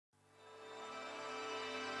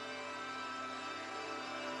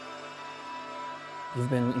You've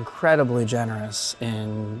been incredibly generous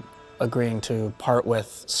in agreeing to part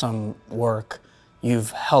with some work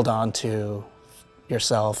you've held on to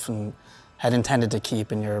yourself and had intended to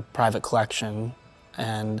keep in your private collection.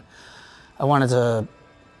 And I wanted to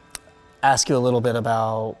ask you a little bit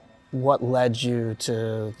about what led you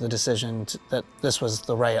to the decision that this was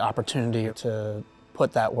the right opportunity to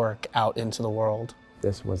put that work out into the world.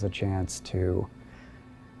 This was a chance to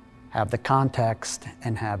have the context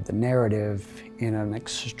and have the narrative in an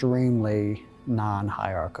extremely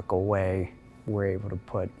non-hierarchical way. We're able to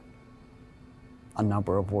put a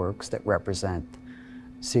number of works that represent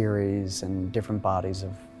series and different bodies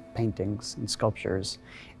of paintings and sculptures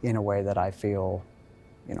in a way that I feel,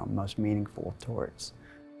 most meaningful towards.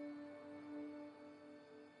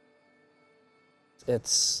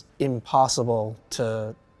 It's impossible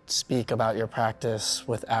to speak about your practice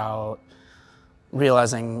without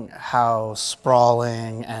realizing how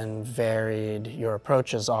sprawling and varied your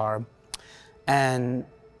approaches are. And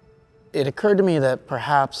it occurred to me that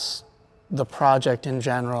perhaps the project in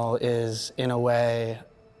general is, in a way,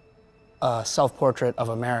 a self-portrait of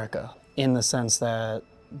America, in the sense that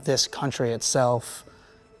this country itself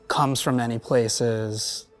comes from many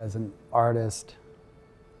places. As an artist,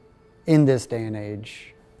 in this day and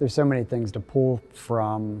age, there's so many things to pull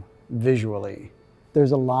from visually.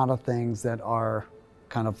 There's a lot of things that are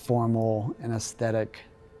kind of formal and aesthetic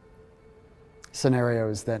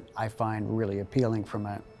scenarios that I find really appealing from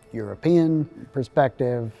a European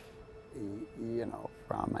perspective,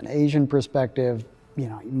 from an Asian perspective,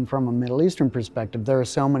 even from a Middle Eastern perspective. There are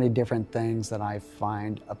so many different things that I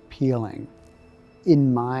find appealing.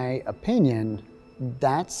 In my opinion,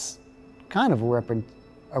 that's kind of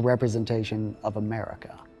a representation of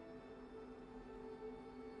America.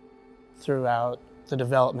 Throughout the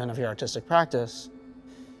development of your artistic practice,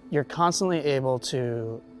 you're constantly able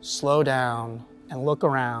to slow down and look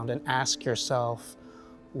around and ask yourself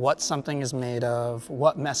what something is made of,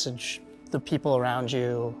 what message the people around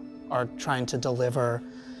you are trying to deliver,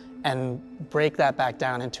 and break that back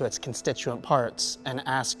down into its constituent parts and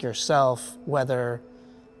ask yourself whether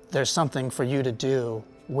there's something for you to do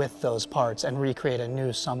with those parts and recreate a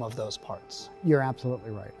new sum of those parts. You're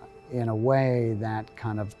absolutely right. In a way that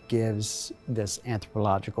kind of gives this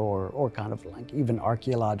anthropological or kind of like even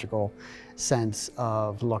archaeological sense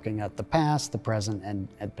of looking at the past, the present, and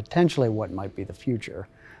potentially what might be the future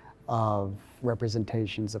of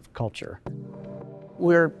representations of culture.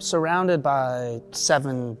 We're surrounded by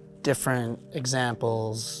 7 different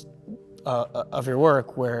examples of your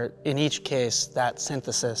work where in each case that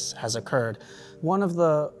synthesis has occurred. One of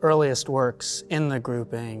the earliest works in the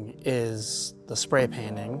grouping is the spray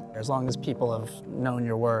painting. As long as people have known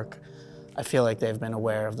your work, I feel like they've been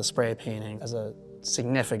aware of the spray painting as a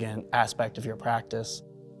significant aspect of your practice.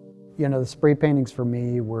 The spray paintings for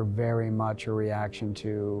me were very much a reaction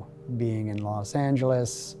to being in Los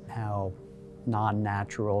Angeles, how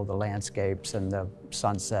non-natural the landscapes and the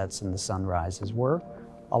sunsets and the sunrises were.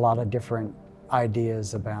 A lot of different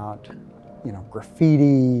ideas about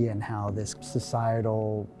graffiti and how this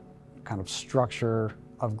societal kind of structure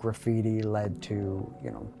of graffiti led to,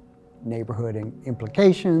 neighborhood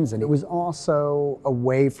implications. And it was also a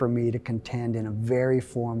way for me to contend in a very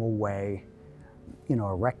formal way,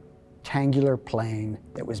 a rectangular plane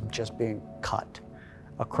that was just being cut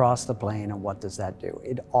across the plane. And what does that do?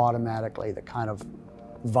 It automatically, the kind of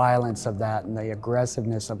violence of that and the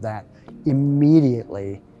aggressiveness of that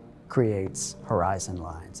immediately creates horizon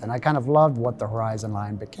lines. And I kind of loved what the horizon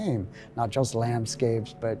line became, not just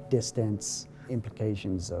landscapes, but distance,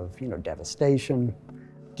 implications of, devastation.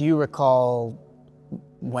 Do you recall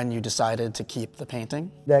when you decided to keep the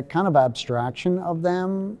painting? That kind of abstraction of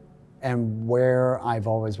them and where I've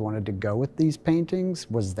always wanted to go with these paintings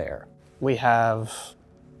was there. We have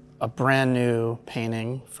a brand new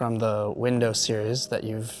painting from the Window series that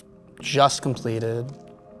you've just completed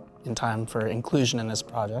in time for inclusion in this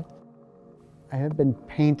project. I have been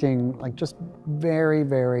painting just very,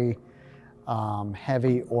 very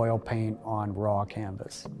heavy oil paint on raw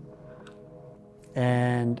canvas.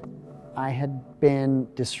 And I had been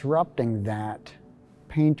disrupting that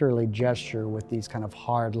painterly gesture with these kind of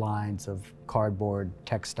hard lines of cardboard,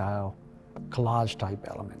 textile, collage type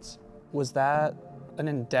elements. Was that an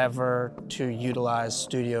endeavor to utilize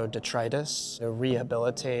studio detritus to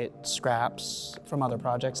rehabilitate scraps from other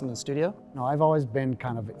projects in the studio? No, I've always been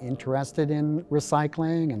kind of interested in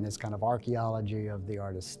recycling and this kind of archaeology of the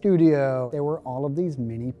artist's studio. There were all of these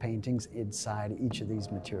mini paintings inside each of these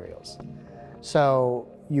materials. So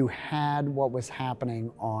you had what was happening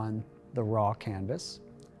on the raw canvas,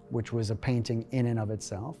 which was a painting in and of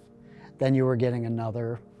itself. Then you were getting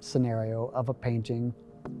another scenario of a painting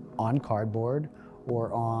on cardboard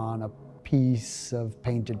or on a piece of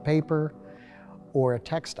painted paper or a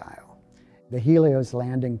textile. The Helios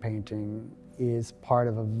landing painting is part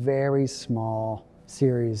of a very small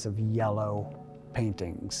series of yellow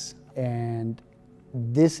paintings. And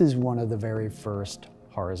this is one of the very first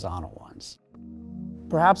horizontal ones.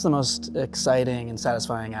 Perhaps the most exciting and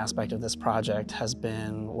satisfying aspect of this project has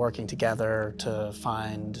been working together to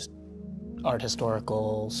find art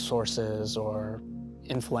historical sources or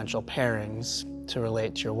influential pairings to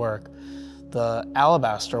relate to your work. The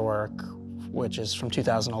alabaster work, which is from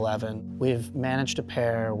 2011, we've managed to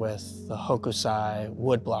pair with the Hokusai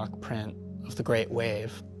woodblock print of the Great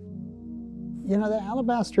Wave. You know, the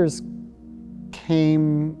alabasters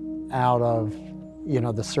came out of,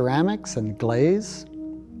 the ceramics and glaze,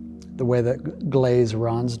 the way that glaze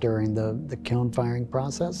runs during the kiln firing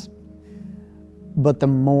process. But the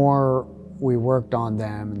more we worked on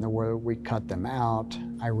them and the more we cut them out,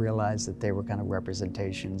 I realized that they were kind of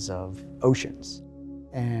representations of oceans.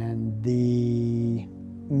 And the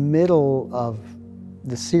middle of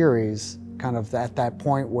the series, kind of at that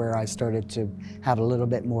point where I started to have a little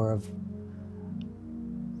bit more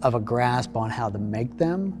of a grasp on how to make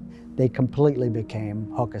them, they completely became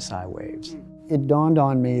Hokusai waves. It dawned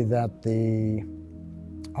on me that the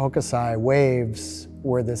Hokusai waves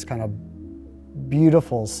were this kind of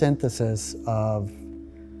beautiful synthesis of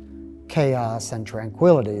chaos and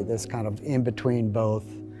tranquility, this kind of in between both.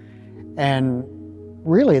 And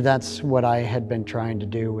really that's what I had been trying to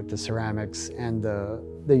do with the ceramics and the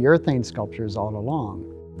urethane sculptures all along.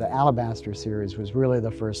 The alabaster series was really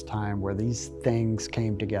the first time where these things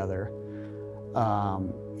came together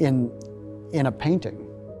in a painting.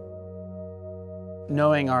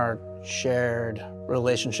 Knowing our shared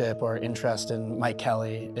relationship or interest in Mike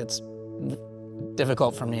Kelly, it's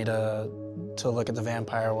difficult for me to look at the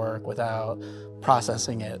vampire work without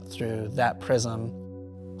processing it through that prism.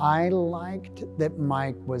 I liked that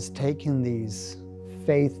Mike was taking these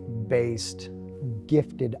faith-based,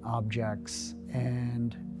 gifted objects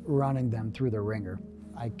and running them through the ringer.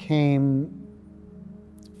 I came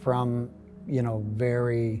from,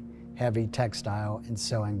 very heavy textile and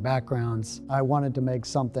sewing backgrounds. I wanted to make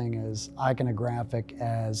something as iconographic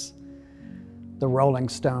as the Rolling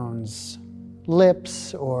Stones'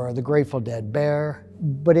 Lips or the Grateful Dead Bear,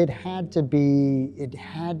 but it had to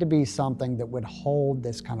be something that would hold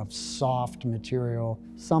this kind of soft material,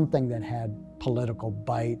 something that had political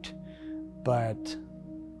bite, but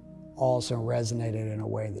also resonated in a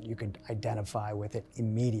way that you could identify with it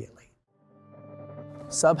immediately.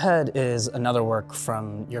 Subhead is another work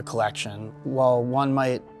from your collection. While one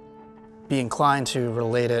might be inclined to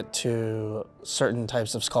relate it to certain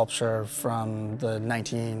types of sculpture from the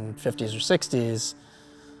 1950s or 60s,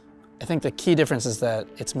 I think the key difference is that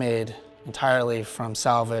it's made entirely from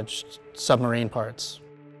salvaged submarine parts.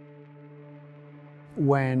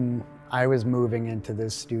 When I was moving into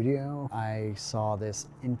this studio, I saw this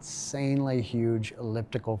insanely huge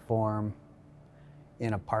elliptical form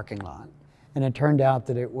in a parking lot. And it turned out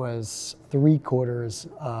that it was 3/4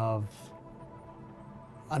 of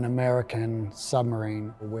an American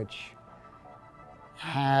submarine, which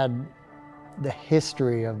had the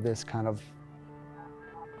history of this kind of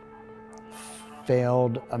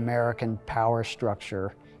failed American power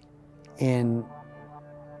structure in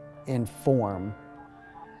form.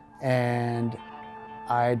 And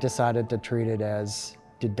I decided to treat it as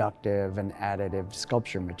deductive and additive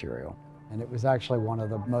sculpture material. And it was actually one of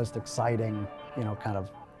the most exciting, kind of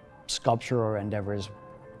sculptural endeavors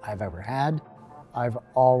I've ever had. I've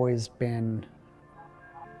always been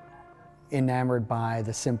enamored by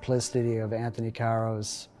the simplicity of Anthony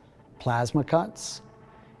Caro's plasma cuts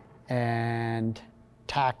and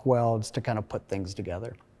tack welds to kind of put things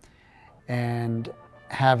together. And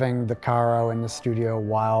having the Caro in the studio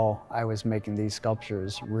while I was making these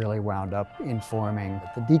sculptures really wound up informing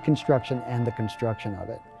the deconstruction and the construction of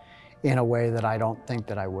it in a way that I don't think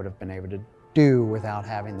that I would have been able to do without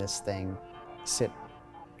having this thing sit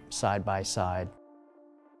side by side.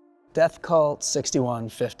 Death Cult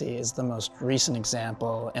 6150 is the most recent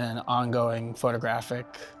example in an ongoing photographic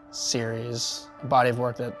series, a body of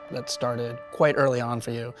work that started quite early on for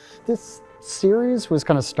you. This series was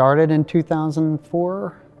kind of started in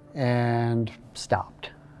 2004 and stopped.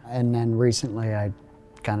 And then recently I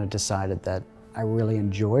kind of decided that I really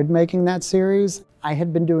enjoyed making that series. I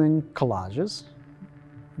had been doing collages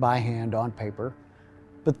by hand on paper,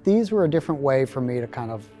 but these were a different way for me to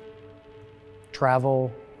kind of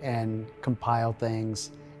travel and compile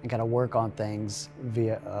things and kind of work on things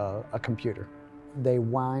via a computer. they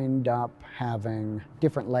wind up having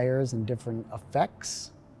different layers and different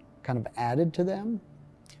effects kind of added to them,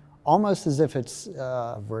 almost as if it's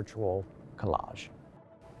a virtual collage.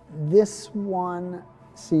 This one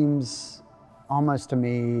seems almost to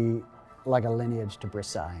me like a lineage to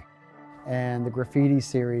Versailles. And the graffiti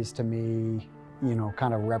series to me, you know,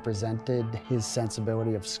 kind of represented his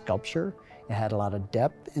sensibility of sculpture. It had a lot of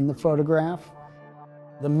depth in the photograph.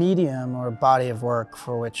 The medium or body of work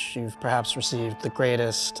for which you've perhaps received the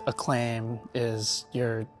greatest acclaim is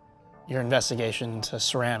your investigation into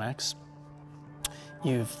ceramics.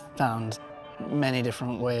 You've found many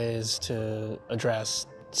different ways to address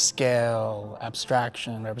scale,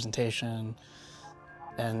 abstraction, representation,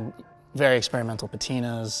 and very experimental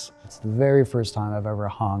patinas. It's the very first time I've ever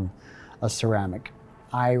hung a ceramic.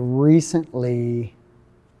 I recently,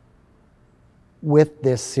 with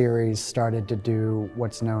this series, started to do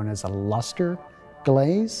what's known as a luster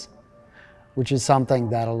glaze, which is something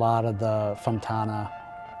that a lot of the Fontana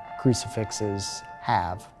crucifixes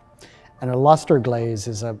have. And a luster glaze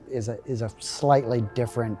is a slightly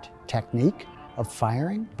different technique of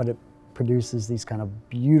firing, but it produces these kind of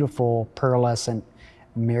beautiful pearlescent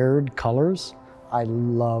mirrored colors. I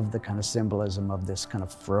love the kind of symbolism of this kind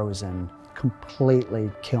of frozen,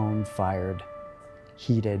 completely kiln-fired,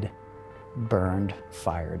 heated, burned,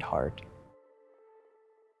 fired heart.